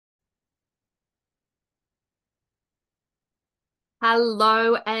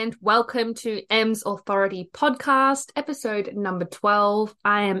Hello and welcome to M's Authority Podcast, episode number 12.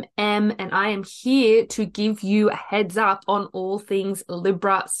 I am M and I am here to give you a heads up on all things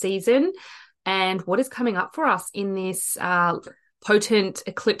Libra season and what is coming up for us in this potent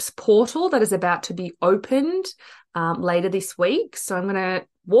eclipse portal that is about to be opened later this week. So I'm going to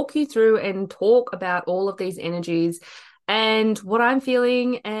walk you through and talk about all of these energies and what I'm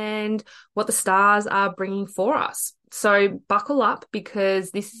feeling and what the stars are bringing for us. So buckle up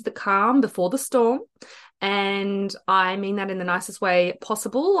because this is the calm before the storm. And I mean that in the nicest way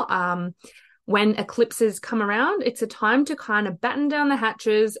possible. When eclipses come around, it's a time to kind of batten down the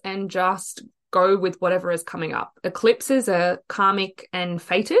hatches and just go with whatever is coming up. Eclipses are karmic and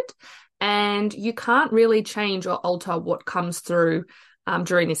fated, and you can't really change or alter what comes through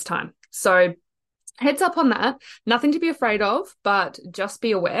during this time. So heads up on that. Nothing to be afraid of, but just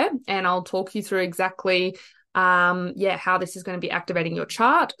be aware. And I'll talk you through exactly how this is going to be activating your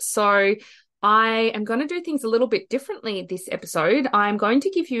chart. So I am going to do things a little bit differently this episode. I'm going to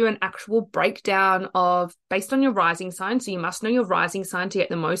give you an actual breakdown of based on your rising sign. So you must know your rising sign to get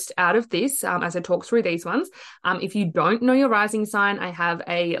the most out of this as I talk through these ones. If you don't know your rising sign, I have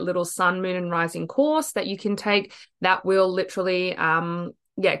a little sun, moon, and rising course that you can take that will literally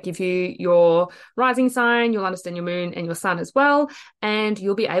give you your rising sign, you'll understand your moon and your sun as well, and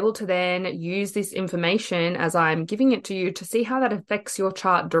you'll be able to then use this information as I'm giving it to you to see how that affects your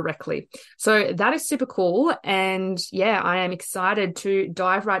chart directly. So that is super cool, and I am excited to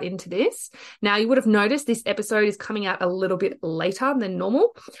dive right into this. Now, you would have noticed this episode is coming out a little bit later than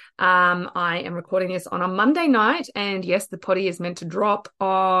normal. I am recording this on a Monday night, and yes, the potty is meant to drop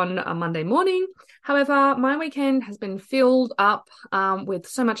on a Monday morning. However, my weekend has been filled up with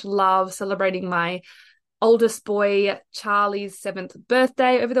so much love, celebrating my oldest boy, Charlie's 7th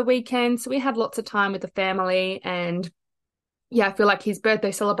birthday over the weekend. So we had lots of time with the family, and I feel like his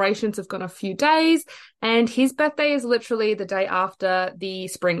birthday celebrations have gone a few days, and his birthday is literally the day after the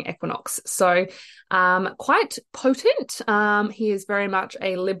spring equinox. So quite potent. He is very much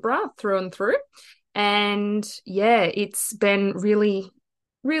a Libra through and through. And it's been really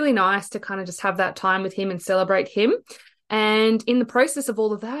nice to kind of just have that time with him and celebrate him. And in the process of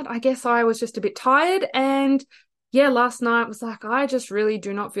all of that, I guess I was just a bit tired. And last night was like, I just really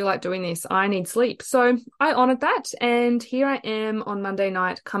do not feel like doing this. I need sleep. So I honored that. And here I am on Monday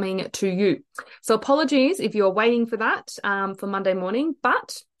night coming to you. So apologies if you're waiting for that for Monday morning,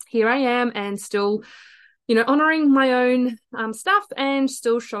 but here I am and still, honoring my own stuff and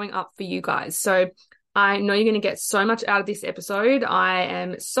still showing up for you guys. So I know you're going to get so much out of this episode. I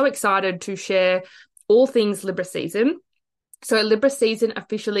am so excited to share all things Libra season. So Libra season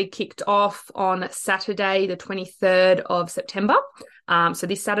officially kicked off on Saturday, the 23rd of September. So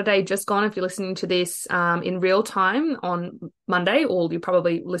this Saturday just gone, if you're listening to this in real time on Monday, or you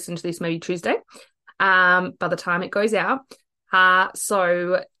probably listen to this maybe Tuesday by the time it goes out.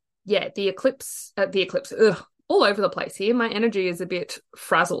 The eclipse, all over the place here. My energy is a bit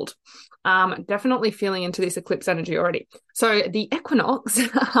frazzled. Definitely feeling into this eclipse energy already. So the equinox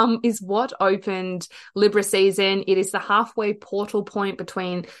is what opened Libra season. It is the halfway portal point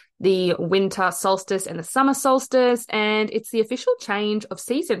between the winter solstice and the summer solstice, and it's the official change of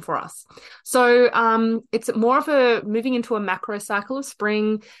season for us. So it's more of a moving into a macro cycle of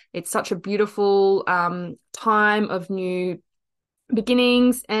spring. It's such a beautiful time of new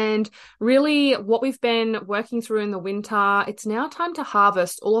beginnings, and really what we've been working through in the winter, it's now time to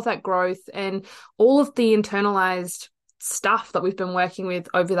harvest all of that growth and all of the internalized stuff that we've been working with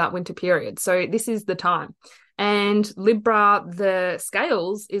over that winter period. So this is the time. And Libra, the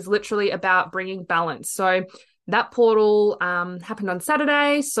scales, is literally about bringing balance. So that portal happened on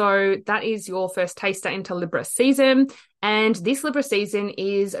Saturday. So that is your first taster into Libra season. And this Libra season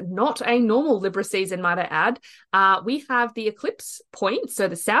is not a normal Libra season, might I add. We have the eclipse point. So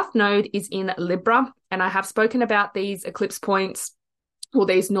the South Node is in Libra. And I have spoken about these eclipse points, or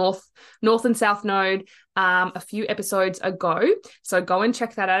these North and South Node, a few episodes ago. So go and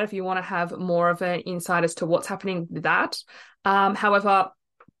check that out if you want to have more of an insight as to what's happening with that. However,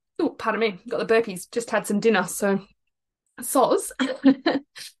 pardon me, got the burpees, just had some dinner, so soz.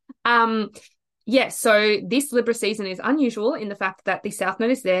 So this Libra season is unusual in the fact that the South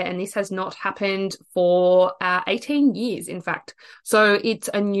Node is there, and this has not happened for 18 years, in fact. So it's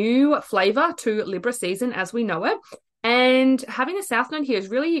a new flavor to Libra season as we know it. And having a South Node here is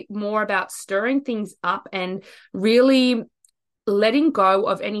really more about stirring things up and really letting go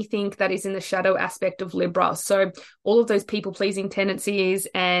of anything that is in the shadow aspect of Libra. So all of those people-pleasing tendencies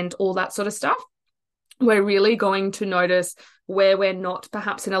and all that sort of stuff. We're really going to notice where we're not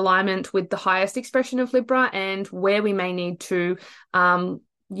perhaps in alignment with the highest expression of Libra, and where we may need to,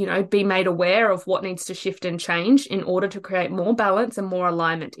 be made aware of what needs to shift and change in order to create more balance and more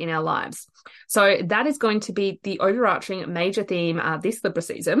alignment in our lives. So that is going to be the overarching major theme this Libra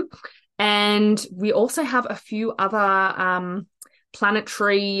season. And we also have a few other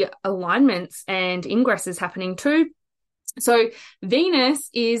planetary alignments and ingresses happening too. So Venus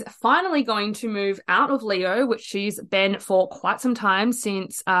is finally going to move out of Leo, which she's been for quite some time,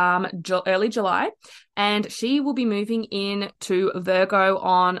 since early July, and she will be moving into Virgo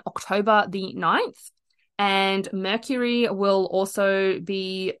on October the 9th. And Mercury will also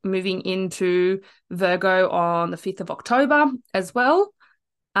be moving into Virgo on the 5th of October as well.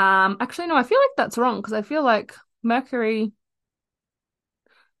 Actually, no, I feel like that's wrong, because I feel like Mercury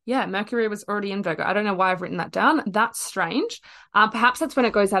was already in Virgo. I don't know why I've written that down. That's strange. Perhaps that's when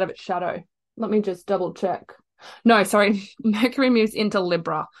it goes out of its shadow. Let me just double check. No, sorry. Mercury moves into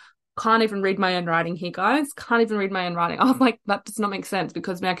Libra. Can't even read my own writing here, guys. Can't even read my own writing. I was like, that does not make sense,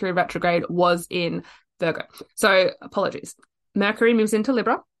 because Mercury retrograde was in Virgo. So apologies. Mercury moves into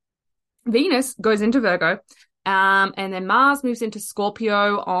Libra. Venus goes into Virgo. And then Mars moves into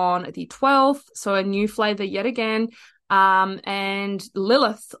Scorpio on the 12th. So a new flavor yet again. And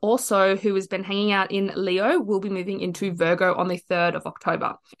Lilith also, who has been hanging out in Leo, will be moving into Virgo on the 3rd of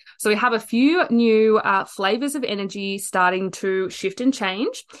October. So we have a few new flavors of energy starting to shift and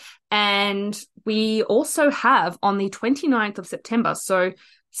change. And we also have on the 29th of September, so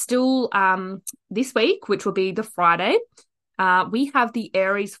still this week, which will be the Friday, we have the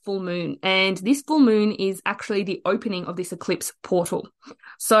Aries full moon, and this full moon is actually the opening of this eclipse portal.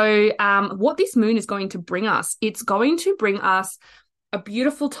 So what this moon is going to bring us, it's going to bring us a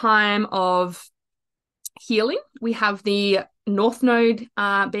beautiful time of healing. We have the North Node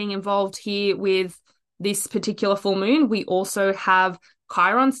being involved here with this particular full moon. We also have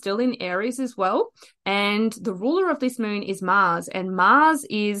Chiron still in Aries as well. And the ruler of this moon is Mars, and Mars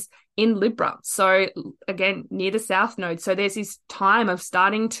is in Libra. So again, near the South Node. So there's this time of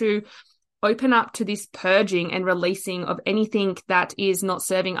starting to open up to this purging and releasing of anything that is not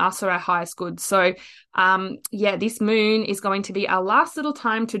serving us or our highest good. So this moon is going to be our last little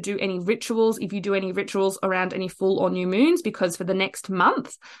time to do any rituals, if you do any rituals around any full or new moons, because for the next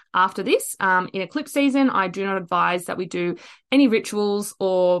month after this, in eclipse season, I do not advise that we do any rituals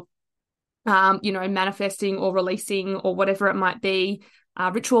or, manifesting or releasing or whatever it might be,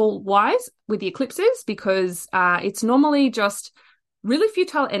 ritual wise with the eclipses, because it's normally just really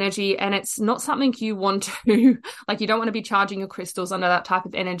futile energy, and it's not something you want to, you don't want to be charging your crystals under that type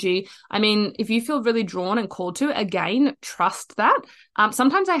of energy. I mean, if you feel really drawn and called to, again, trust that.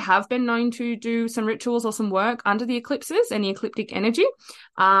 Sometimes I have been known to do some rituals or some work under the eclipses and the ecliptic energy.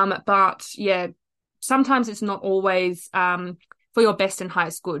 But yeah, sometimes it's not always for your best and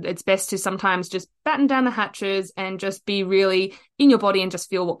highest good. It's best to sometimes just batten down the hatches and just be really in your body and just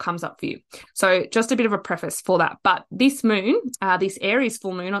feel what comes up for you. So just a bit of a preface for that. But this moon, this Aries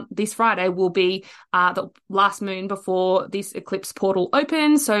full moon on this Friday, will be the last moon before this eclipse portal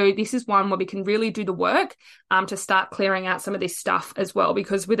opens. So this is one where we can really do the work to start clearing out some of this stuff as well,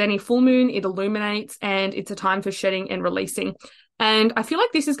 because with any full moon, it illuminates and it's a time for shedding and releasing. And I feel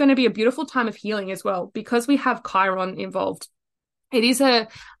like this is going to be a beautiful time of healing as well, because we have Chiron involved. It is a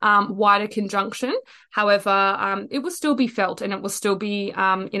wider conjunction. However, it will still be felt and it will still be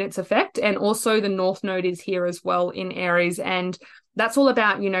in its effect. And also the North Node is here as well in Aries. And that's all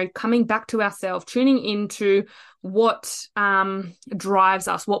about, coming back to ourselves, tuning into what drives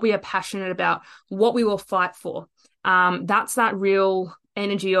us, what we are passionate about, what we will fight for. That's that real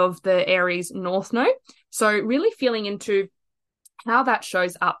energy of the Aries North Node. So really feeling into how that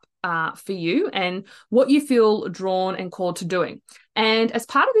shows up for you and what you feel drawn and called to doing. And as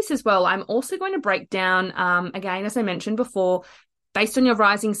part of this as well, I'm also going to break down, again, as I mentioned before, based on your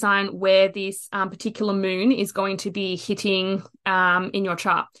rising sign, where this particular moon is going to be hitting in your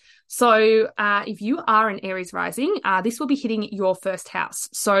chart. So if you are an Aries rising, this will be hitting your first house.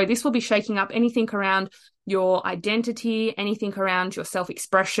 So this will be shaking up anything around your identity, anything around your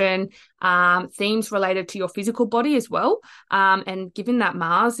self-expression, themes related to your physical body as well. And given that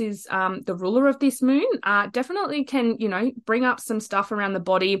Mars is the ruler of this moon, definitely can, bring up some stuff around the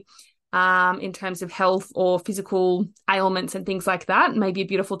body in terms of health or physical ailments and things like that. Maybe a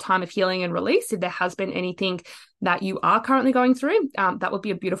beautiful time of healing and release. If there has been anything that you are currently going through, that would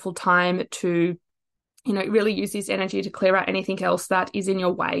be a beautiful time to, really use this energy to clear out anything else that is in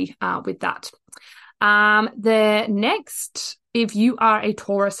your way with that. The next, if you are a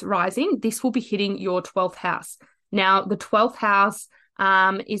Taurus rising, this will be hitting your 12th house. Now, the 12th house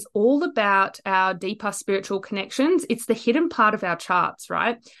is all about our deeper spiritual connections. It's the hidden part of our charts,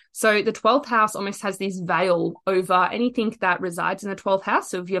 right? So the 12th house almost has this veil over anything that resides in the 12th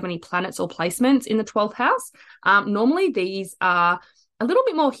house. So if you have any planets or placements in the 12th house, normally these are a little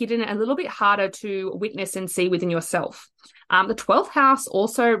bit more hidden and a little bit harder to witness and see within yourself. The 12th house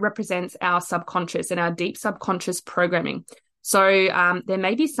also represents our subconscious and our deep subconscious programming. So there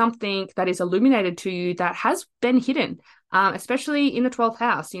may be something that is illuminated to you that has been hidden, especially in the 12th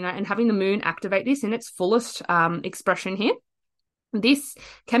house, and having the moon activate this in its fullest expression here. This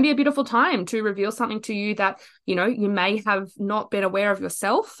can be a beautiful time to reveal something to you that, you may have not been aware of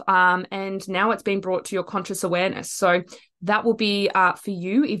yourself, and now it's been brought to your conscious awareness. So that will be for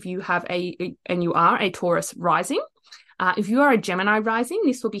you if you have and you are a Taurus rising. If you are a Gemini rising,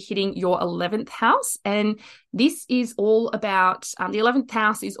 this will be hitting your 11th house. And this is all about, the 11th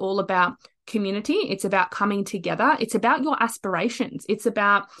house is all about community. It's about coming together. It's about your aspirations. It's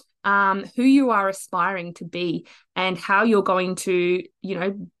about who you are aspiring to be and how you're going to,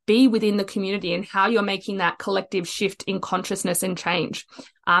 be within the community and how you're making that collective shift in consciousness and change.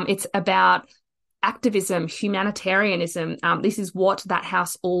 It's about activism, humanitarianism. This is what that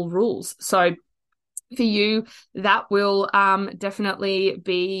house all rules. So for you, that will definitely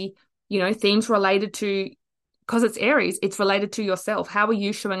be, themes related to, because it's Aries, it's related to yourself. How are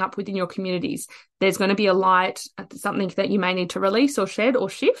you showing up within your communities? There's going to be a light, something that you may need to release or shed or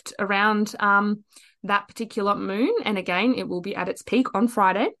shift around that particular moon. And again, it will be at its peak on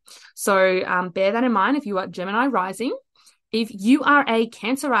Friday. So bear that in mind if you are Gemini rising. If you are a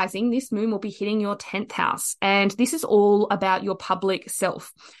Cancer rising, this moon will be hitting your 10th house. And this is all about your public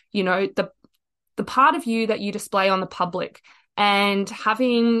self, the part of you that you display on the public. And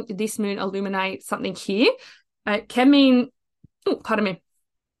having this moon illuminate something here, it can mean, pardon me,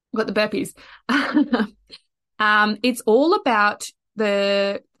 got the burpees. It's all about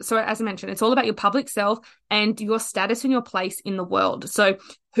so as I mentioned, it's all about your public self and your status and your place in the world. So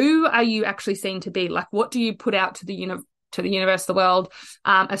who are you actually seen to be? Like, what do you put out to the universe, the world,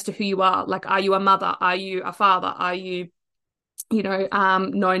 as to who you are? Like, are you a mother? Are you a father? Are you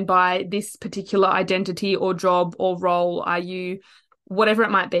known by this particular identity or job or role? Are you whatever it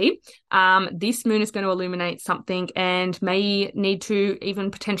might be? This moon is going to illuminate something and may need to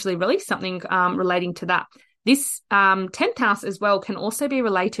even potentially release something relating to that. This 10th house as well can also be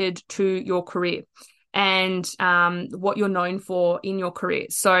related to your career and what you're known for in your career.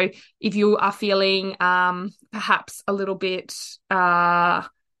 So if you are feeling perhaps a little bit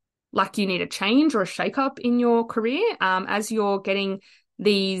like you need a change or a shake-up in your career, as you're getting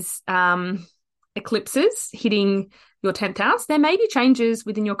these eclipses hitting your 10th house, there may be changes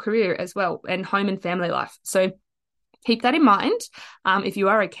within your career as well and home and family life. So keep that in mind if you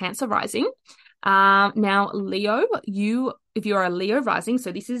are a Cancer rising. Now, Leo, if you are a Leo rising,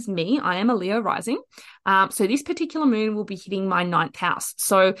 so this is me, I am a Leo rising. So this particular moon will be hitting my 9th house.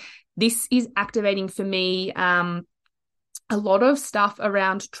 So this is activating for me a lot of stuff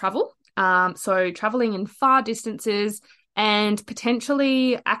around travel. So traveling in far distances and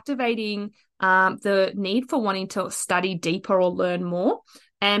potentially activating the need for wanting to study deeper or learn more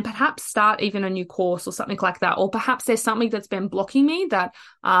and perhaps start even a new course or something like that. Or perhaps there's something that's been blocking me that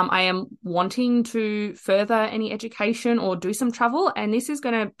I am wanting to further any education or do some travel. And this is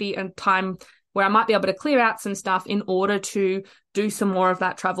going to be a time where I might be able to clear out some stuff in order to do some more of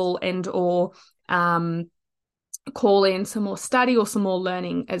that travel and or call in some more study or some more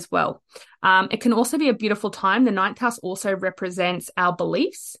learning as well. It can also be a beautiful time. The 9th house also represents our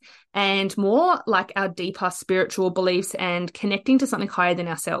beliefs and more like our deeper spiritual beliefs and connecting to something higher than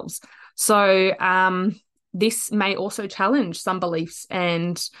ourselves. So this may also challenge some beliefs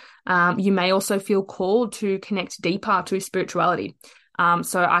and you may also feel called to connect deeper to spirituality.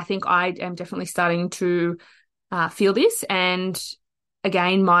 So I think I am definitely starting to feel this. And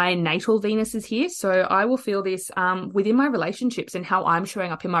again, my natal Venus is here, so I will feel this within my relationships and how I'm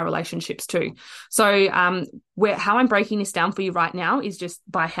showing up in my relationships too. So how I'm breaking this down for you right now is just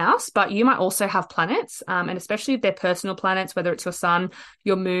by house, but you might also have planets, and especially if they're personal planets, whether it's your sun,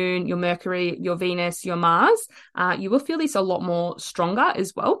 your moon, your Mercury, your Venus, your Mars, you will feel this a lot more stronger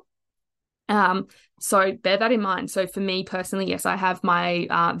as well. So bear that in mind. So for me personally, yes, I have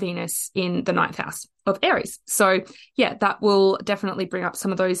my Venus in the 9th house of Aries. So yeah, that will definitely bring up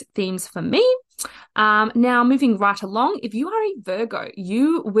some of those themes for me. Now moving right along, if you are a Virgo,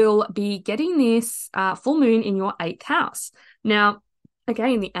 you will be getting this full moon in your 8th house. Now,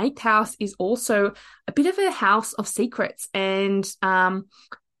 again, the 8th house is also a bit of a house of secrets and a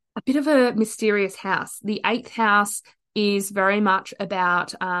bit of a mysterious house. The 8th house is very much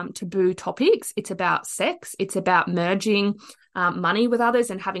about taboo topics. It's about sex. It's about merging money with others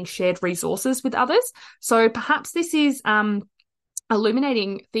and having shared resources with others. So perhaps this is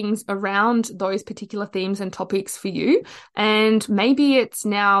illuminating things around those particular themes and topics for you. And maybe it's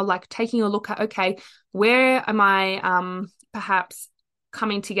now like taking a look at, okay, where am I perhaps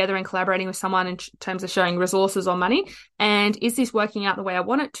coming together and collaborating with someone in terms of sharing resources or money? And is this working out the way I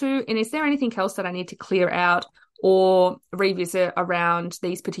want it to? And is there anything else that I need to clear out or revisit around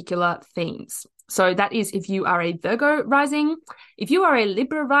these particular themes? So that is if you are a Virgo rising. If you are a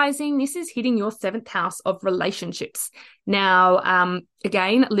Libra rising, this is hitting your 7th house of relationships. Now,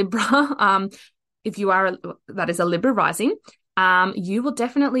 again, Libra, if you are, that is a Libra rising, you will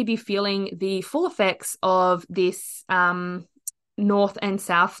definitely be feeling the full effects of this North and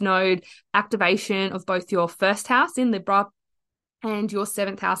South node activation of both your 1st house in Libra and your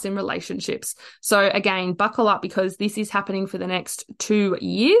 7th house in relationships. So again, buckle up because this is happening for the next 2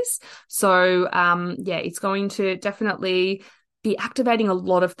 years. So it's going to definitely be activating a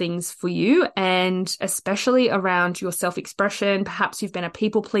lot of things for you, and especially around your self-expression. Perhaps you've been a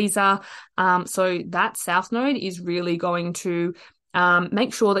people pleaser. So that South node is really going to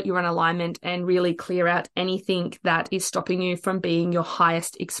make sure that you're in alignment and really clear out anything that is stopping you from being your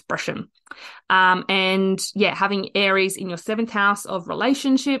highest expression. Having Aries in your 7th house of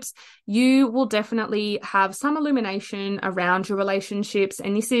relationships, you will definitely have some illumination around your relationships.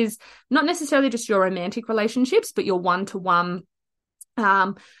 And this is not necessarily just your romantic relationships, but your one-to-one,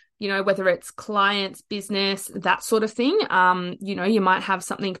 whether it's clients, business, that sort of thing. You might have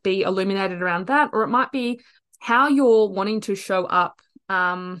something be illuminated around that, or it might be how you're wanting to show up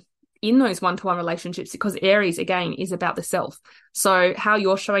in those one-to-one relationships, because Aries, again, is about the self. So how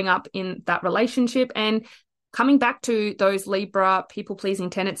you're showing up in that relationship, and coming back to those Libra people-pleasing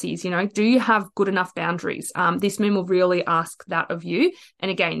tendencies, do you have good enough boundaries? This moon will really ask that of you. And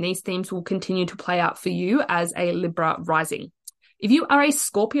again, these themes will continue to play out for you as a Libra rising. If you are a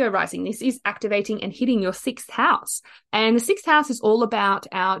Scorpio rising, this is activating and hitting your 6th house. And the 6th house is all about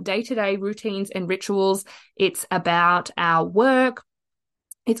our day-to-day routines and rituals. It's about our work.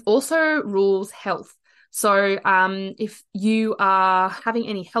 It also rules health. So if you are having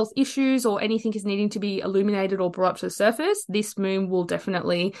any health issues or anything is needing to be illuminated or brought up to the surface, this moon will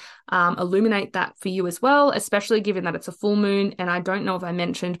definitely illuminate that for you as well, especially given that it's a full moon. And I don't know if I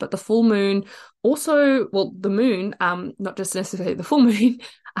mentioned, but the full moon also, the moon, not just necessarily the full moon,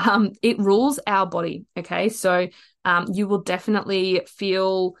 it rules our body. Okay. So you will definitely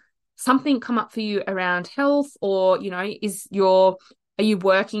feel something come up for you around health, or, are you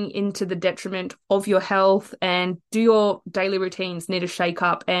working into the detriment of your health, and do your daily routines need a shake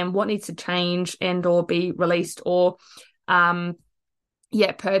up, and what needs to change and or be released or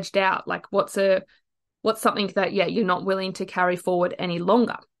purged out? Like what's something that you're not willing to carry forward any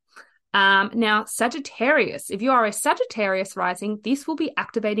longer. Now, Sagittarius, if you are a Sagittarius rising, this will be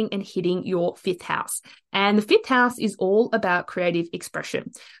activating and hitting your 5th house. And the 5th house is all about creative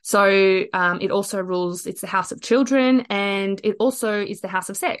expression. So it also rules, it's the house of children, and it also is the house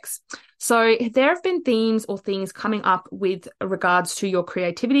of sex. So there have been themes or things coming up with regards to your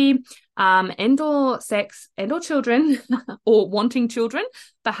creativity, and or sex and or children or wanting children.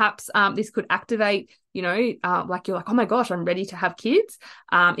 Perhaps this could activate, like you're like, oh my gosh, I'm ready to have kids.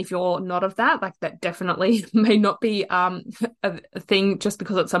 If you're not of that, like that definitely may not be a thing just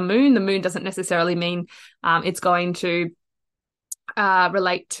because it's a moon. The moon doesn't necessarily mean it's going to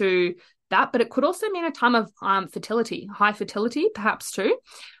relate to that, but it could also mean a time of fertility, high fertility, perhaps too.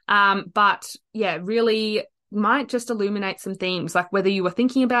 But really might just illuminate some themes, like whether you were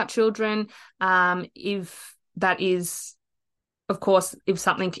thinking about children, if that is, of course, if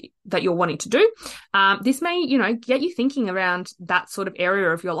something that you're wanting to do, this may, get you thinking around that sort of area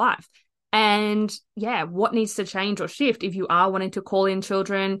of your life. And what needs to change or shift if you are wanting to call in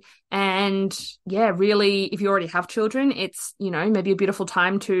children. And really, if you already have children, it's, maybe a beautiful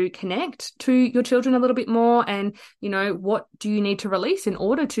time to connect to your children a little bit more. And, what do you need to release in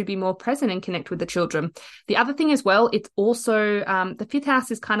order to be more present and connect with the children? The other thing as well, it's also, the 5th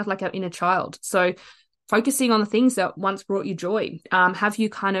house is kind of like our inner child. So focusing on the things that once brought you joy. Have you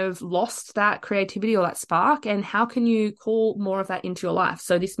kind of lost that creativity or that spark? And how can you call more of that into your life?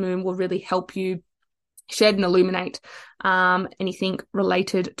 So this moon will really help you shed and illuminate anything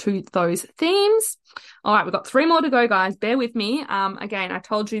related to those themes. All right, we've got 3 more to go, guys. Bear with me. Again, I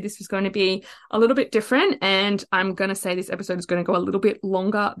told you this was going to be a little bit different, and I'm going to say this episode is going to go a little bit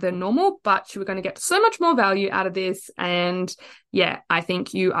longer than normal, but you are going to get so much more value out of this. And I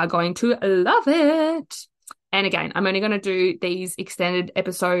think you are going to love it. And again, I'm only going to do these extended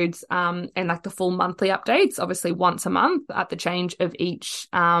episodes and like the full monthly updates, obviously once a month at the change of each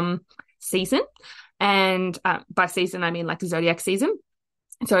season. And by season, I mean like the zodiac season.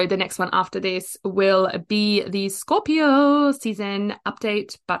 So the next one after this will be the Scorpio season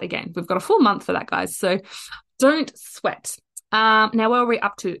update. But again, we've got a full month for that, guys. So don't sweat. Now, where are we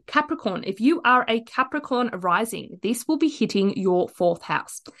up to? Capricorn. If you are a Capricorn rising, this will be hitting your fourth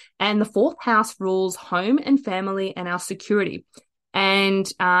house. And the fourth house rules home and family and our security. And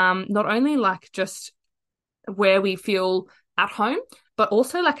not only like just where we feel at home, but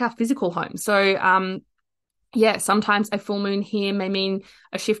also like our physical home. So, yeah, sometimes a full moon here may mean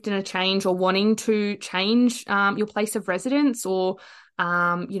a shift and a change, or wanting to change your place of residence, or,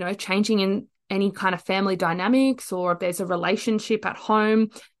 changing in any kind of family dynamics, or if there's a relationship at home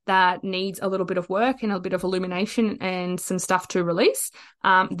that needs a little bit of work and a bit of illumination and some stuff to release.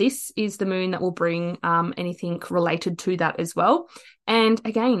 This is the moon that will bring anything related to that as well. And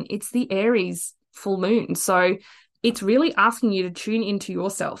again, it's the Aries full moon. So it's really asking you to tune into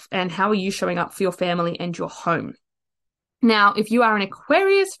yourself and how are you showing up for your family and your home. Now, if you are an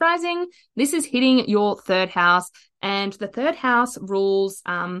Aquarius rising, this is hitting your third house, and the third house rules,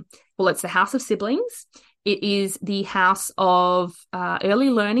 it's the house of siblings. It is the house of early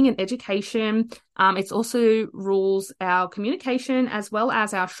learning and education. It's also rules our communication as well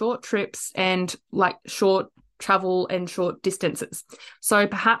as our short trips and like short travel and short distances. So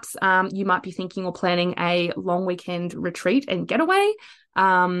perhaps you might be thinking or planning a long weekend retreat and getaway.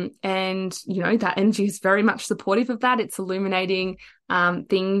 And, that energy is very much supportive of that. It's illuminating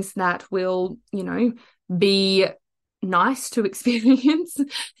things that will, be nice to experience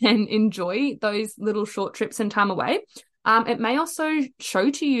and enjoy those little short trips and time away. It may also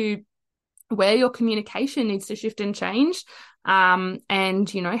show to you where your communication needs to shift and change, and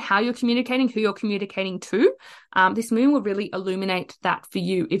how you're communicating, who you're communicating to. This moon will really illuminate that for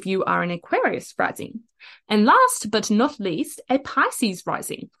you if you are an Aquarius rising. And last but not least, a Pisces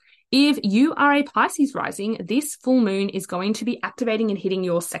rising. If you are a Pisces rising, this full moon is going to be activating and hitting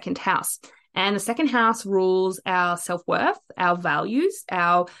your second house. And the second house rules our self-worth, our values,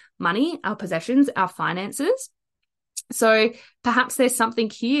 our money, our possessions, our finances. So perhaps there's something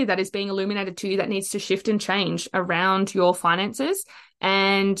here that is being illuminated to you that needs to shift and change around your finances,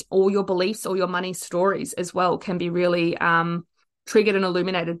 and all your beliefs or your money stories as well can be really triggered and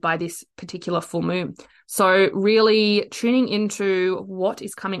illuminated by this particular full moon. So really tuning into what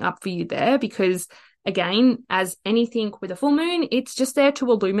is coming up for you there, because again, as anything with a full moon, it's just there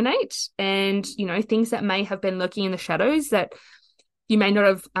to illuminate, and, things that may have been lurking in the shadows that you may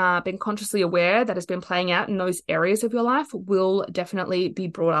not have been consciously aware that has been playing out in those areas of your life will definitely be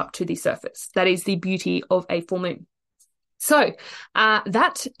brought up to the surface. That is the beauty of a full moon. So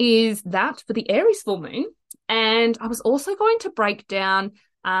that is that for the Aries full moon. And I was also going to break down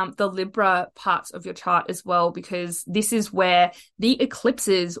the Libra parts of your chart as well, because this is where the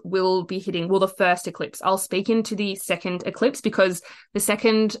eclipses will be hitting. Well, the first eclipse. I'll speak into the second eclipse, because the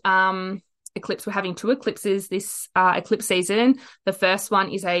second eclipse, we're having two eclipses this eclipse season. The first one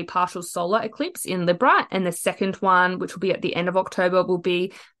is a partial solar eclipse in Libra, and the second one, which will be at the end of October, will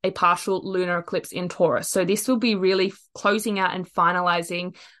be a partial lunar eclipse in Taurus. So this will be really closing out and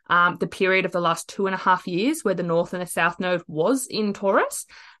finalizing the period of the last 2.5 years where the North and the South Node was in Taurus,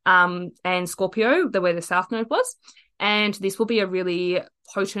 and Scorpio, where the South Node was. And this will be a really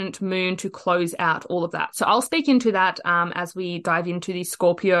potent moon to close out all of that. So I'll speak into that as we dive into the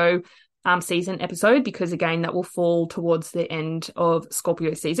Scorpio season episode, because again, that will fall towards the end of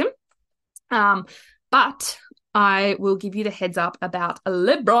Scorpio season. But I will give you the heads up about a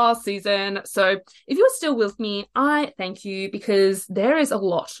Libra season. So if you're still with me, I thank you, because there is a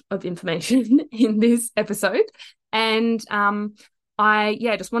lot of information in this episode. And I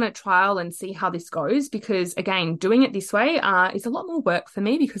just want to trial and see how this goes, because again, doing it this way is a lot more work for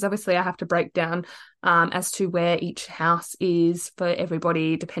me, because obviously I have to break down as to where each house is for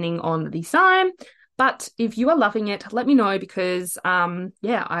everybody depending on the sign. But if you are loving it, let me know, because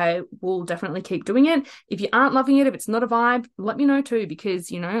I will definitely keep doing it. If you aren't loving it, if it's not a vibe, let me know too,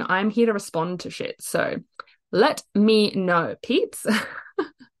 because I'm here to respond to shit. So let me know, peeps.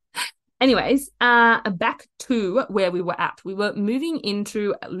 Anyways, back to where we were at. We were moving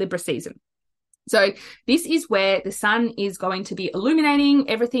into Libra season. So this is where the sun is going to be illuminating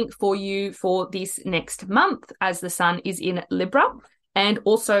everything for you for this next month, as the sun is in Libra. And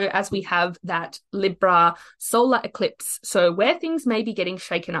also as we have that Libra solar eclipse, so where things may be getting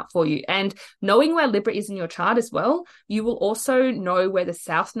shaken up for you. And knowing where Libra is in your chart as well, you will also know where the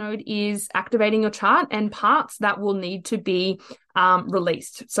South Node is activating your chart and parts that will need to be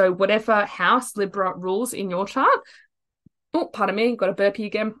released. So whatever house Libra rules in your chart, oh, pardon me, got a burpee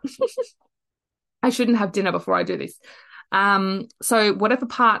again. I shouldn't have dinner before I do this. So whatever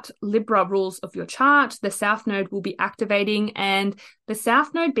part Libra rules of your chart, the South Node will be activating, and the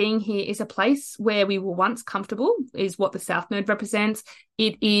South Node being here is a place where we were once comfortable, is what the South Node represents.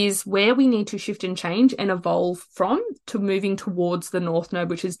 It is where we need to shift and change and evolve from to moving towards the North Node,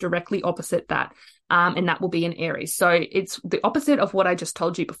 which is directly opposite that. And that will be in Aries. So it's the opposite of what I just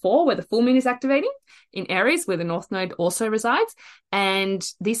told you before, where the full moon is activating in Aries, where the North Node also resides. And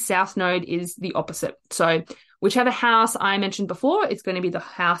this South Node is the opposite. So whichever house I mentioned before, it's going to be the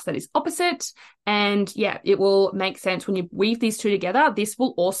house that is opposite. And yeah, it will make sense when you weave these two together. This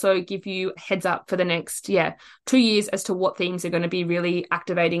will also give you a heads up for the next, 2 years as to what themes are going to be really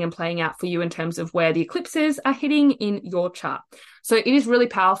activating and playing out for you in terms of where the eclipses are hitting in your chart. So it is really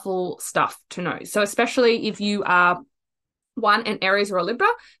powerful stuff to know. So especially if you are an Aries or a Libra,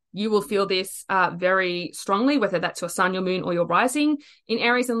 you will feel this very strongly, whether that's your sun, your moon, or your rising in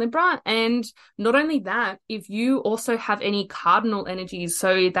Aries and Libra. And not only that, if you also have any cardinal energies,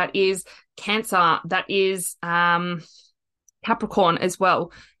 so that is Cancer, that is Capricorn as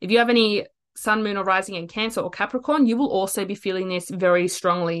well. If you have any sun, moon, or rising in Cancer or Capricorn, you will also be feeling this very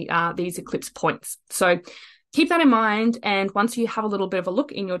strongly, these eclipse points. So keep that in mind, and once you have a little bit of a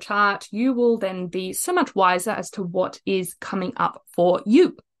look in your chart, you will then be so much wiser as to what is coming up for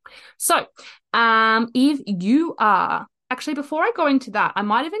you. So if you are, actually before I go into that, I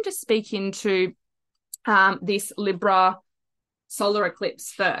might even just speak into this Libra solar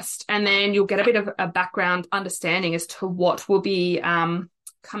eclipse first, and then you'll get a bit of a background understanding as to what will be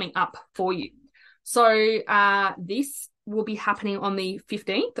coming up for you. So this will be happening on the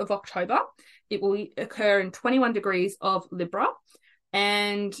 15th of October. It will occur in 21 degrees of Libra,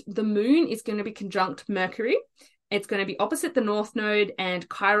 and the moon is going to be conjunct Mercury. It's going to be opposite the North Node and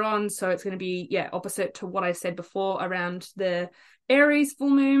Chiron, so it's going to be, opposite to what I said before around the Aries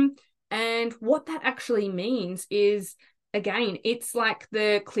full moon. And what that actually means is, again, it's like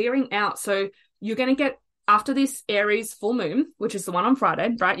the clearing out. So you're going to get, after this Aries full moon, which is the one on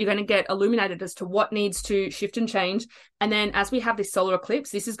Friday, right, you're going to get illuminated as to what needs to shift and change. And then as we have this solar eclipse,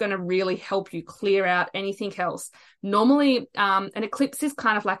 this is going to really help you clear out anything else. Normally, an eclipse is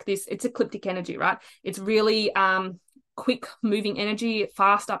kind of like this, it's ecliptic energy, right? It's really quick moving energy,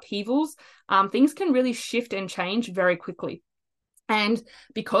 fast upheavals. Things can really shift and change very quickly. And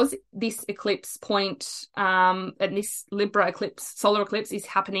because this eclipse point and this Libra eclipse, solar eclipse, is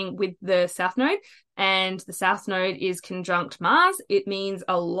happening with the South Node, and the South Node is conjunct Mars, it means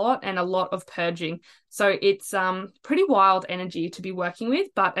a lot of purging. So it's pretty wild energy to be working with.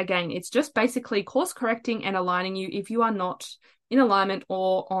 But again, it's just basically course correcting and aligning you if you are not in alignment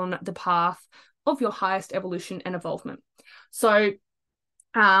or on the path of your highest evolution and evolvement. So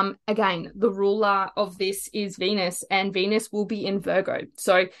again, the ruler of this is Venus, and Venus will be in Virgo.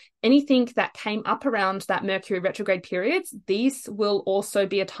 So anything that came up around that Mercury retrograde periods, these will also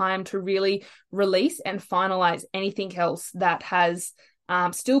be a time to really release and finalize anything else that has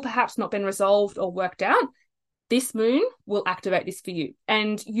still perhaps not been resolved or worked out. This moon will activate this for you.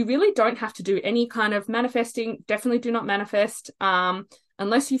 And you really don't have to do any kind of manifesting. Definitely do not manifest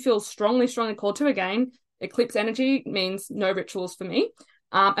unless you feel strongly called to. Again, eclipse energy means no rituals for me.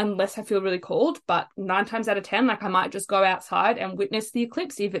 Unless I feel really called, but 9 times out of 10, I might just go outside and witness the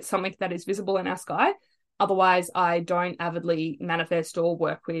eclipse if it's something that is visible in our sky. Otherwise, I don't avidly manifest or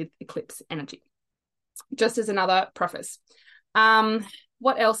work with eclipse energy. Just as another preface.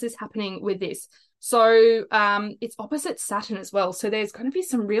 What else is happening with this? So it's opposite Saturn as well. So there's going to be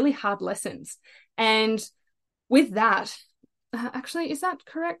some really hard lessons. And with that, actually, is that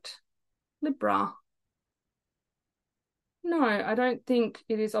correct? Libra. No, I don't think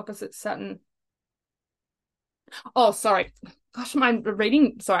it is opposite Saturn. Oh, sorry. Gosh, my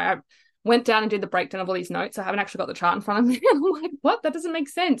reading. Sorry, I went down and did the breakdown of all these notes. I haven't actually got the chart in front of me. I'm like, what? That doesn't make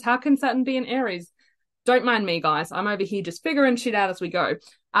sense. How can Saturn be in Aries? Don't mind me, guys. I'm over here just figuring shit out as we go.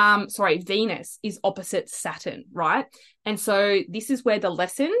 Venus is opposite Saturn, right? And so this is where the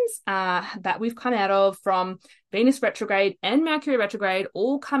lessons that we've come out of from Venus retrograde and Mercury retrograde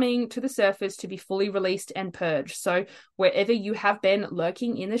all coming to the surface to be fully released and purged. So wherever you have been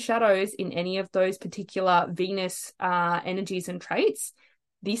lurking in the shadows in any of those particular Venus energies and traits,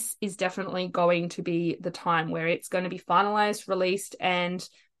 this is definitely going to be the time where it's going to be finalized, released, and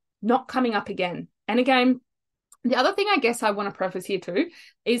not coming up again. And again, The other thing I guess I want to preface here too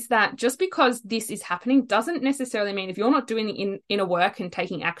is that just because this is happening doesn't necessarily mean, if you're not doing the inner work and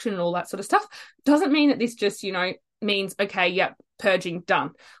taking action and all that sort of stuff, doesn't mean that this just, means, okay, yep, purging,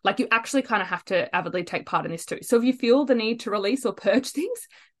 done. Like, you actually kind of have to avidly take part in this too. So if you feel the need to release or purge things,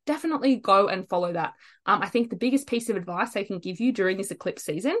 definitely go and follow that. I think the biggest piece of advice I can give you during this eclipse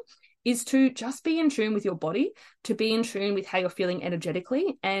season is to just be in tune with your body, to be in tune with how you're feeling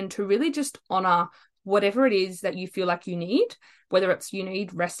energetically, and to really just honor whatever it is that you feel like you need, whether it's you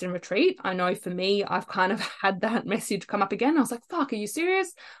need rest and retreat. I know for me, I've kind of had that message come up again. I was like, fuck, are you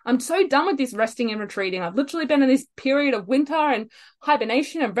serious? I'm so done with this resting and retreating. I've literally been in this period of winter and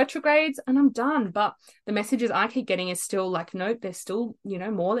hibernation and retrogrades, and I'm done. But the messages I keep getting is still like, nope, there's still,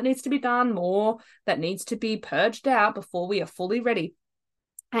 more that needs to be done, more that needs to be purged out before we are fully ready.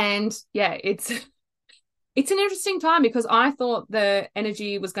 And yeah, it's an interesting time, because I thought the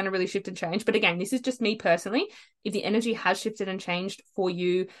energy was going to really shift and change. But again, this is just me personally. If the energy has shifted and changed for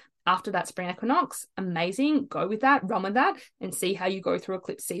you after that spring equinox, amazing. Go with that, run with that, and see how you go through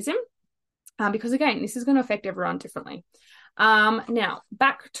eclipse season. Because again, this is going to affect everyone differently. Now,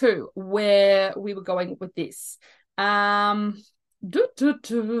 back to where we were going with this. I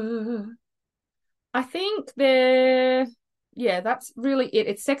think that's really it.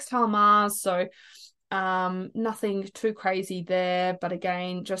 It's sextile Mars, so nothing too crazy there, but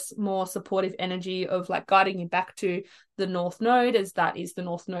again, just more supportive energy of like guiding you back to the North Node, as that is the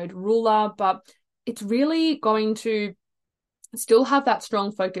North Node ruler. But it's really going to still have that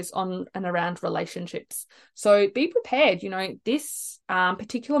strong focus on and around relationships. So be prepared. This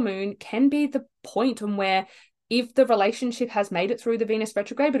particular moon can be the point on where, if the relationship has made it through the Venus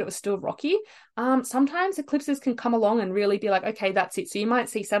retrograde, but it was still rocky, sometimes eclipses can come along and really be like, okay, that's it. So you might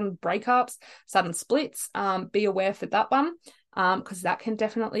see sudden breakups, sudden splits. Be aware for that one, because that can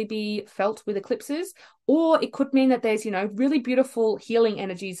definitely be felt with eclipses. Or it could mean that there's, really beautiful healing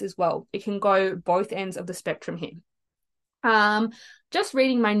energies as well. It can go both ends of the spectrum here. Just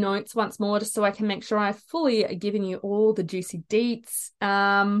reading my notes once more, just so I can make sure I've fully given you all the juicy deets.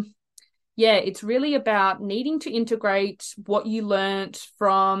 It's really about needing to integrate what you learned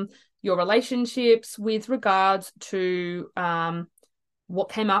from your relationships with regards to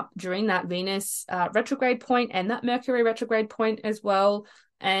what came up during that Venus retrograde point and that Mercury retrograde point as well,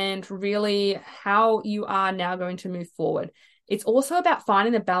 and really how you are now going to move forward. It's also about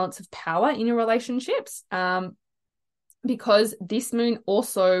finding the balance of power in your relationships, because this moon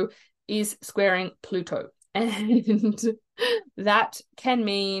also is squaring Pluto. And that can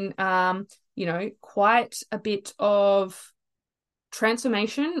mean, quite a bit of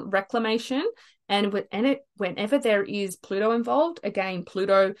transformation, reclamation. And whenever there is Pluto involved, again,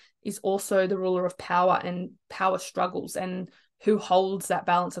 Pluto is also the ruler of power and power struggles and who holds that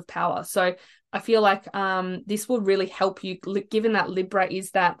balance of power. So I feel like this will really help you, given that Libra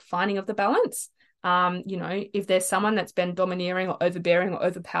is that finding of the balance. If there's someone that's been domineering or overbearing or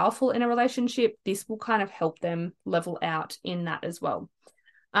overpowerful in a relationship, this will kind of help them level out in that as well.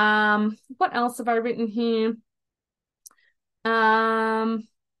 What else have I written here?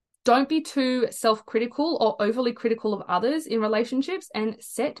 Don't be too self-critical or overly critical of others in relationships, and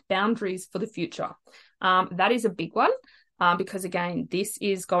set boundaries for the future. That is a big one, because again, this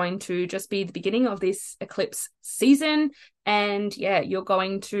is going to just be the beginning of this eclipse season. And you're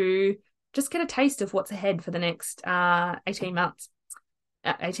going to just get a taste of what's ahead for the next 18 months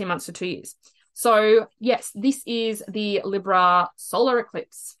to 2 years. So yes, this is the Libra solar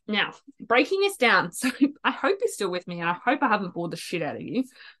eclipse. Now, breaking this down, so I hope you're still with me, and I hope I haven't bored the shit out of you,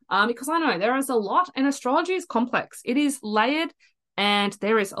 because I know there is a lot, and astrology is complex. It is layered, and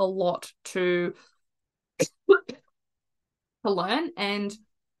there is a lot to learn. And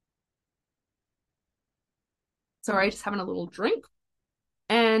sorry, just having a little drink.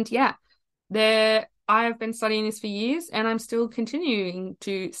 And I've been studying this for years, and I'm still continuing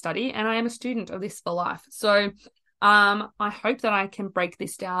to study, and I am a student of this for life. So I hope that I can break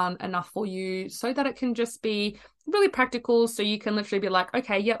this down enough for you so that it can just be really practical, so you can literally be like,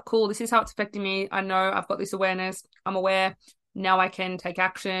 okay, yep, cool, this is how it's affecting me. I know I've got this awareness. I'm aware. Now I can take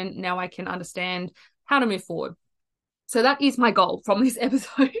action. Now I can understand how to move forward. So that is my goal from this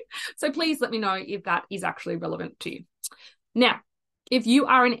episode. So please let me know if that is actually relevant to you. Now, if you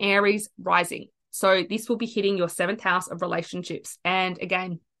are an Aries rising, so this will be hitting your 7th house of relationships. And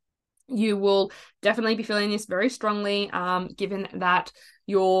again, you will definitely be feeling this very strongly, given that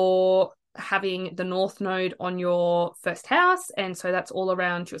you're having the North Node on your 1st house. And so that's all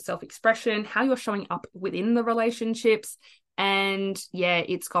around your self-expression, how you're showing up within the relationships. And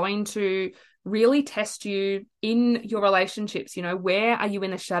it's going to really test you in your relationships. You know, where are you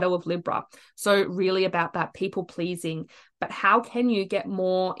in the shadow of Libra? So really about that people pleasing, but how can you get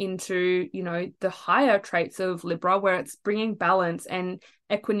more into, you know, the higher traits of Libra, where it's bringing balance and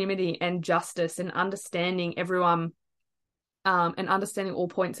equanimity and justice and understanding everyone, and understanding all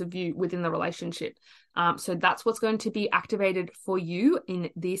points of view within the relationship. So that's what's going to be activated for you in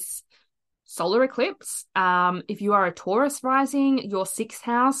this solar eclipse. If you are a Taurus rising, your 6th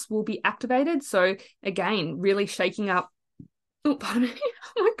house will be activated. So again, really shaking up. Oh, pardon me.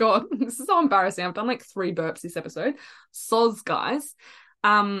 Oh my God, this is so embarrassing. I've done like 3 burps this episode. Soz, guys.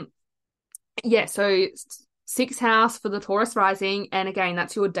 Yeah, so 6th house for the Taurus rising. And again,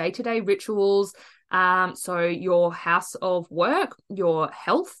 that's your day-to-day rituals. So your house of work, your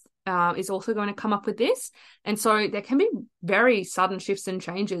health, is also going to come up with this. And so there can be very sudden shifts and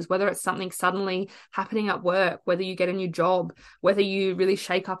changes, whether it's something suddenly happening at work, whether you get a new job, whether you really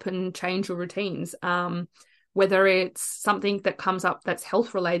shake up and change your routines, whether it's something that comes up that's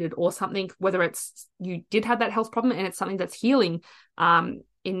health related, or something, whether it's you did have that health problem and it's something that's healing,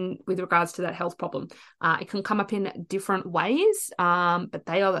 in with regards to that health problem. It can come up in different ways, but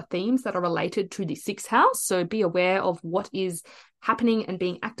they are the themes that are related to the 6th house. So be aware of what is happening and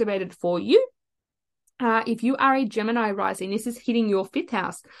being activated for you. If you are a Gemini rising, this is hitting your 5th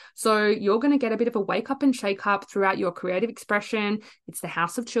house. So you're going to get a bit of a wake up and shake up throughout your creative expression. It's the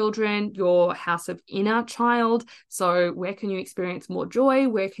house of children, your house of inner child. So where can you experience more joy?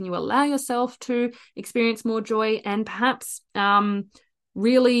 Where can you allow yourself to experience more joy? And perhaps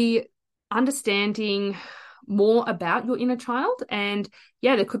really understanding more about your inner child. And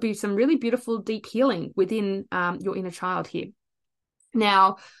yeah, there could be some really beautiful, deep healing within your inner child here.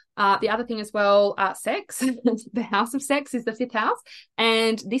 Now, the other thing as well, sex. The house of sex is the 5th house,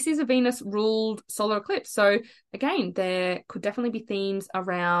 and this is a Venus ruled solar eclipse. So again, there could definitely be themes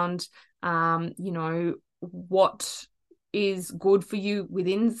around, you know, what is good for you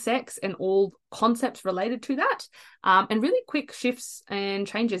within sex and all concepts related to that, and really quick shifts and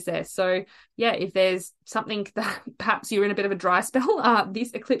changes there. So yeah, if there's something that perhaps you're in a bit of a dry spell,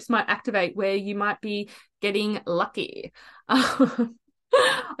 this eclipse might activate where you might be getting lucky.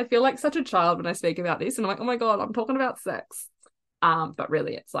 I feel like such a child when I speak about this, and I'm like, oh my God, I'm talking about sex. But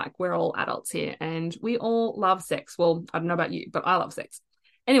really it's like we're all adults here and we all love sex. Well, I don't know about you, but I love sex.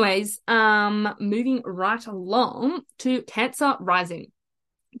 Anyways, moving right along to Cancer rising.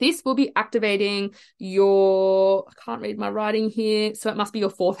 This will be activating your, I can't read my writing here, so it must be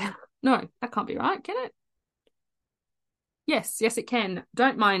your 4th house. No, that can't be right, can it? Yes, it can.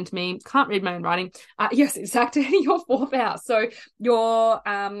 Don't mind me. Can't read my own writing. Yes, it's activating your 4th house. So your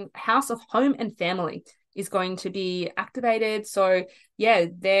house of home and family is going to be activated. So yeah,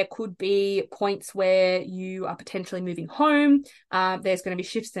 there could be points where you are potentially moving home. There's going to be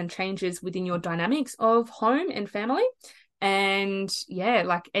shifts and changes within your dynamics of home and family. And yeah,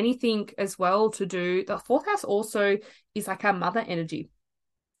 like anything as well to do. The 4th house also is like our mother energy.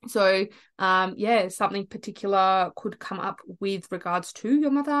 So yeah, something particular could come up with regards to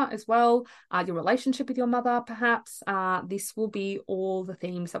your mother as well, your relationship with your mother perhaps. This will be all the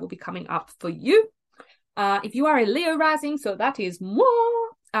themes that will be coming up for you. If you are a Leo rising, so that is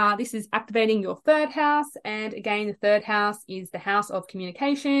more, this is activating your 3rd house. And again, the 3rd house is the house of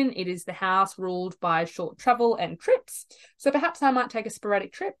communication. It is the house ruled by short travel and trips. So perhaps I might take a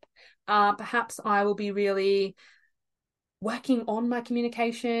sporadic trip. Perhaps I will be really working on my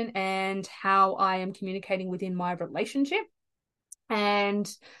communication and how I am communicating within my relationship. And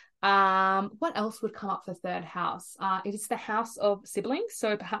what else would come up for 3rd house? It is the house of siblings.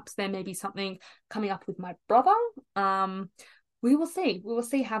 So perhaps there may be something coming up with my brother. We will see. We will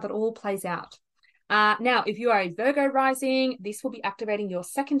see how that all plays out. Now, if you are a Virgo rising, this will be activating your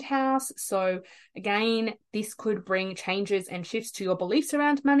 2nd house. So again, this could bring changes and shifts to your beliefs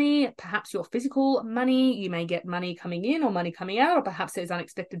around money, perhaps your physical money. You may get money coming in or money coming out, or perhaps there's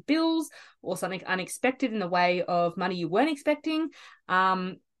unexpected bills or something unexpected in the way of money you weren't expecting.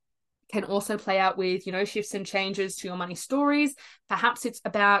 Can also play out with, you know, shifts and changes to your money stories. Perhaps it's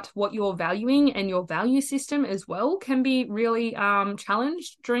about what you're valuing, and your value system as well can be really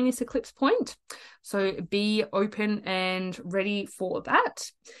challenged during this eclipse point. So be open and ready for that.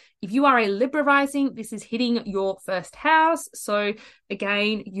 If you are a Libra rising, this is hitting your 1st house. So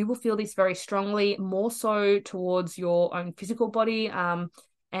again, you will feel this very strongly, more so towards your own physical body,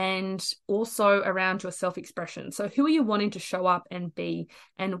 and also around your self-expression. So who are you wanting to show up and be,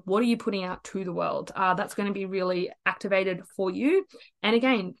 and what are you putting out to the world? That's going to be really activated for you. And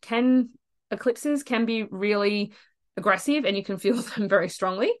again, eclipses can be really aggressive and you can feel them very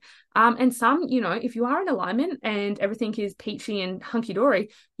strongly. And some, if you are in alignment and everything is peachy and hunky-dory,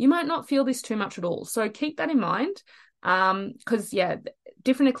 you might not feel this too much at all. So keep that in mind. Because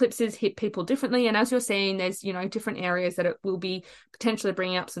different eclipses hit people differently. And as you're seeing, there's, different areas that it will be potentially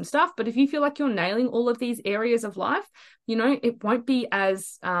bringing up some stuff. But if you feel like you're nailing all of these areas of life, it won't be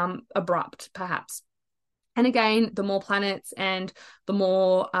as abrupt, perhaps. And again, the more planets and the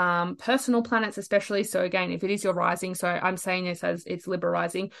more personal planets, especially. So again, if it is your rising, so I'm saying this as it's Libra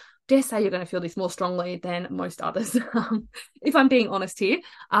rising, dare say you're going to feel this more strongly than most others, if I'm being honest here.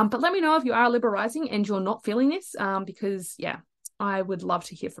 But let me know if you are a Libra rising and you're not feeling this, because I would love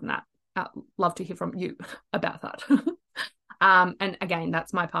to hear from that. Love to hear from you about that. And again,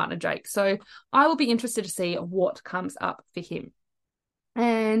 that's my partner, Jake. So I will be interested to see what comes up for him.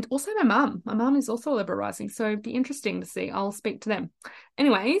 And also my mum is also a Libra rising, so it'd be interesting to see. I'll speak to them.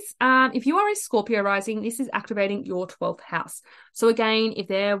 Anyways, if you are a Scorpio rising, this is activating your 12th house. So again, if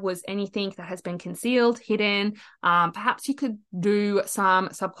there was anything that has been concealed, hidden, perhaps you could do some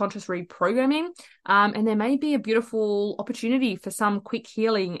subconscious reprogramming, and there may be a beautiful opportunity for some quick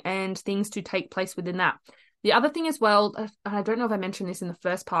healing and things to take place within that. The other thing as well, I don't know if I mentioned this in the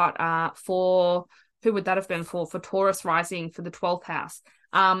first part, for who would that have been for Taurus rising for the 12th house?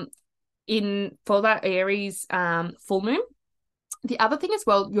 For that Aries full moon. The other thing as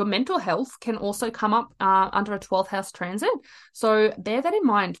well, your mental health can also come up under a 12th house transit. So bear that in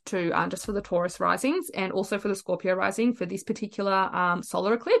mind too, just for the Taurus risings and also for the Scorpio rising for this particular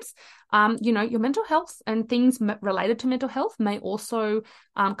solar eclipse. Your mental health and things related to mental health may also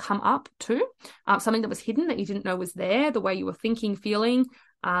come up too. Something that was hidden that you didn't know was there, the way you were thinking, feeling,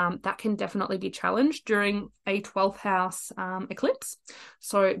 that can definitely be challenged during a 12th house eclipse.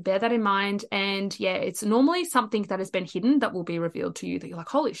 So bear that in mind. And it's normally something that has been hidden that will be revealed to you that you're like,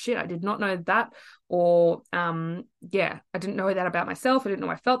 holy shit, I did not know that. Or, I didn't know that about myself. I didn't know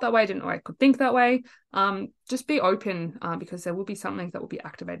I felt that way. I didn't know I could think that way. Just be open because there will be something that will be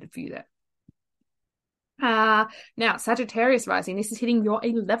activated for you there. Now, Sagittarius rising, this is hitting your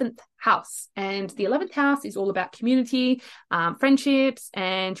 11th house. And the 11th house is all about community, friendships,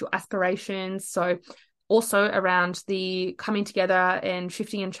 and your aspirations. So also around the coming together and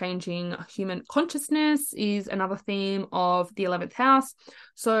shifting and changing human consciousness is another theme of the 11th house.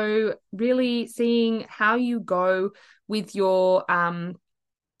 So really seeing how you go with your,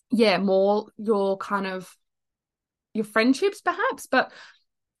 more your kind of your friendships perhaps, but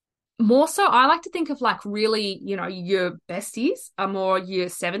more so, I like to think of like really, your besties are more your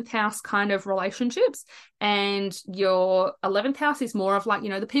 7th house kind of relationships. And your 11th house is more of like,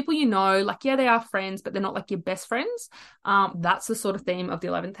 the people like, they are friends, but they're not like your best friends. That's the sort of theme of the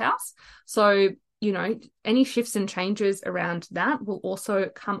 11th house. So, any shifts and changes around that will also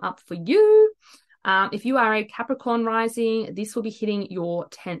come up for you. If you are a Capricorn rising, this will be hitting your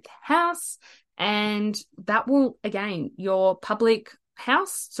 10th house. And that will, again, your public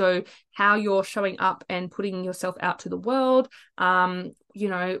house, so how you're showing up and putting yourself out to the world, what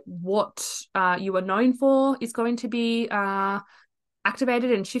you are known for is going to be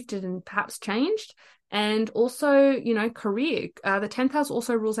activated and shifted and perhaps changed. And also, career. The 10th house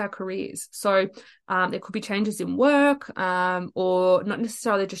also rules our careers. So there could be changes in work, or not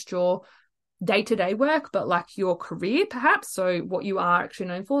necessarily just your day-to-day work, but like your career perhaps. So what you are actually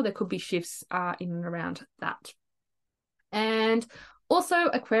known for, there could be shifts in and around that. And also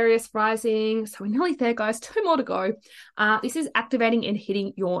Aquarius rising. So we're nearly there, guys. 2 more to go. This is activating and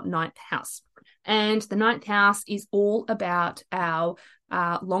hitting your 9th house. And the 9th house is all about our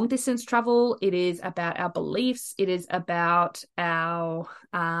long distance travel. It is about our beliefs. It is about our,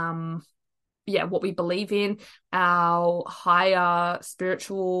 what we believe in, our higher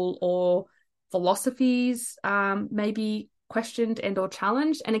spiritual or philosophies, maybe questioned and or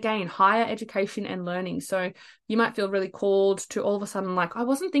challenged. And again, higher education and learning. So you might feel really called to all of a sudden, like, I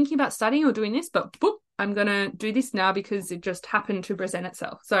wasn't thinking about studying or doing this, but boop, I'm going to do this now because it just happened to present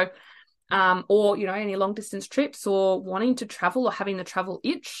itself. So, or, any long distance trips or wanting to travel or having the travel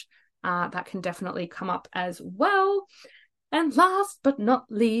itch, that can definitely come up as well. And last but not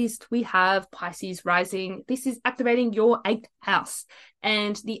least, we have Pisces rising. This is activating your 8th house.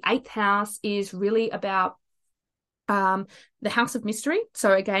 And the 8th house is really about the house of mystery.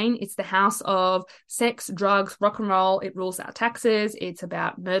 So again, it's the house of sex, drugs, rock and roll. It rules out taxes. It's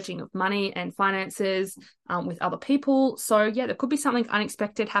about merging of money and finances with other people. So there could be something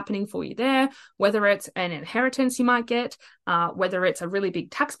unexpected happening for you there, whether it's an inheritance you might get, whether it's a really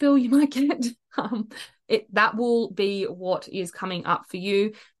big tax bill you might get. that will be what is coming up for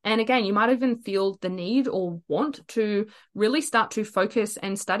you. And again, you might even feel the need or want to really start to focus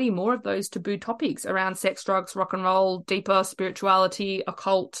and study more of those taboo topics around sex, drugs, rock and roll, deeper spirituality,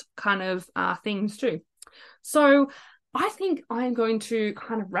 occult kind of things too. So I think I'm going to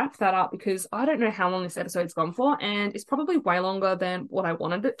kind of wrap that up because I don't know how long this episode's gone for, and it's probably way longer than what I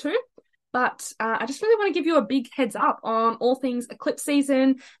wanted it to. But I just really want to give you a big heads up on all things eclipse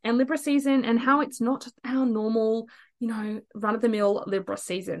season and Libra season and how it's not our normal, run-of-the-mill Libra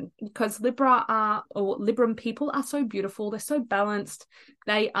season, because Libran people are so beautiful. They're so balanced.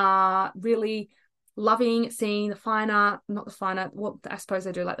 They are really loving seeing the finer, not the finer, well, I suppose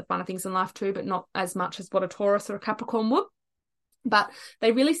they do like the finer things in life too, but not as much as what a Taurus or a Capricorn would. But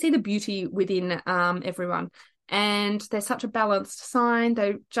they really see the beauty within everyone. And they're such a balanced sign.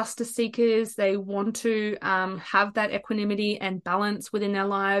 They're justice seekers. They want to have that equanimity and balance within their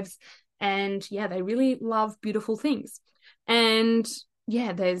lives. And yeah, they really love beautiful things. And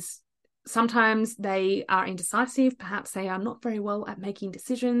yeah, sometimes they are indecisive. Perhaps they are not very well at making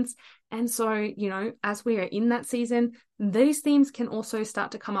decisions. And so, as we are in that season, these themes can also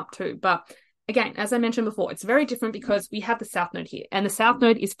start to come up too. But again, as I mentioned before, it's very different because we have the South Node here, and the South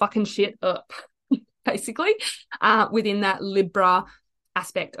Node is fucking shit up, basically, within that Libra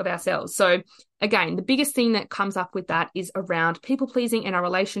aspect of ourselves. So again, the biggest thing that comes up with that is around people pleasing in our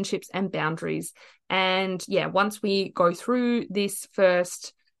relationships and boundaries. And yeah, once we go through this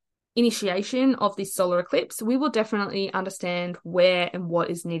first initiation of this solar eclipse, we will definitely understand where and what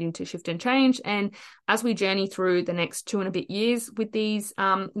is needing to shift and change. And as we journey through the next 2 and a bit years with these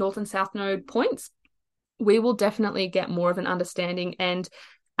North and South Node points, we will definitely get more of an understanding. And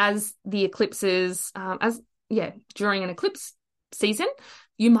as the eclipses, during an eclipse season,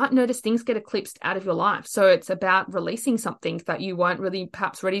 you might notice things get eclipsed out of your life. So it's about releasing something that you weren't really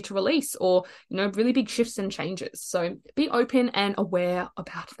perhaps ready to release, or, really big shifts and changes. So be open and aware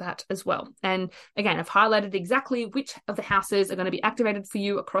about that as well. And again, I've highlighted exactly which of the houses are going to be activated for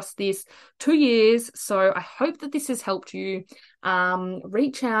you across this 2 years. So I hope that this has helped you.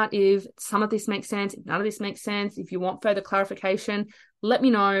 Reach out if some of this makes sense, if none of this makes sense, if you want further clarification. Let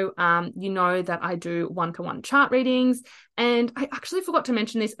me know. You know that I do one-to-one chart readings. And I actually forgot to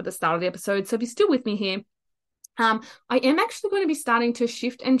mention this at the start of the episode. So if you're still with me here, I am actually going to be starting to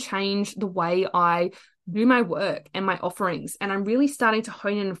shift and change the way I do my work and my offerings. And I'm really starting to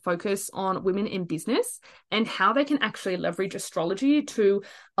hone in and focus on women in business and how they can actually leverage astrology to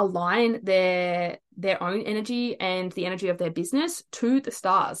align their own energy and the energy of their business to the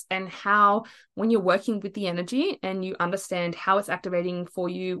stars, and how when you're working with the energy and you understand how it's activating for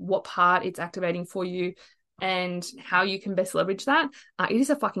you, what part it's activating for you, and how you can best leverage that, it is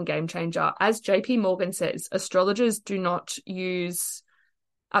a fucking game changer. As JP Morgan says, astrologers do not use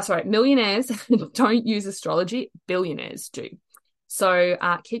millionaires don't use astrology, billionaires do. So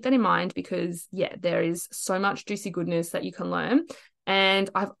keep that in mind, because yeah, there is so much juicy goodness that you can learn. And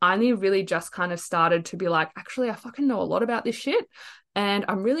I've only really just kind of started to be like, actually, I fucking know a lot about this shit. And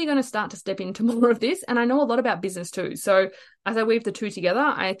I'm really going to start to step into more of this. And I know a lot about business too. So as I weave the two together,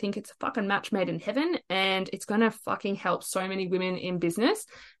 I think it's a fucking match made in heaven. And it's going to fucking help so many women in business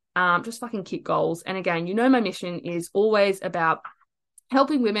just fucking kick goals. And again, my mission is always about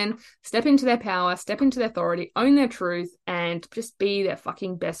helping women step into their power, step into their authority, own their truth, and just be their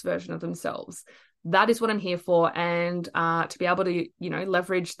fucking best version of themselves. That is what I'm here for. And to be able to,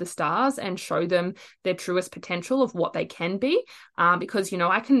 leverage the stars and show them their truest potential of what they can be. Because,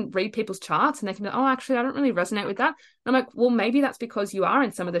 I can read people's charts and they can be, oh, actually, I don't really resonate with that. And I'm like, well, maybe that's because you are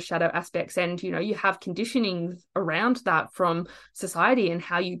in some of the shadow aspects, and, you have conditioning around that from society and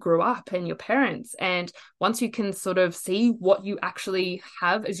how you grew up and your parents. And once you can sort of see what you actually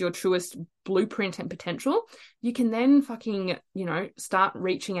have as your truest blueprint and potential, you can then fucking, start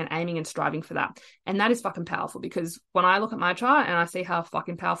reaching and aiming and striving for that. And that is fucking powerful, because when I look at my chart and I see how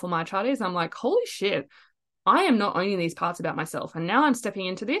fucking powerful my chart is, I'm like, holy shit, I am not owning these parts about myself. And now I'm stepping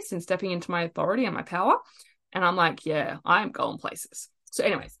into this and stepping into my authority and my power. And I'm like, yeah, I'm going places. So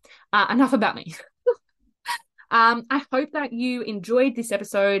anyways, enough about me. I hope that you enjoyed this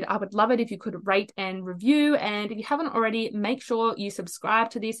episode. I would love it if you could rate and review. And if you haven't already, make sure you subscribe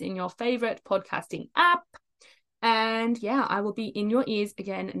to this in your favorite podcasting app. And yeah, I will be in your ears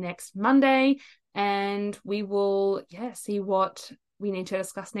again next Monday. And we will, see what we need to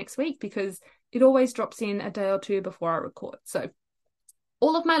discuss next week, because it always drops in a day or two before I record. So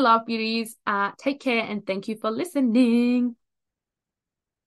all of my love, beauties, take care, and thank you for listening.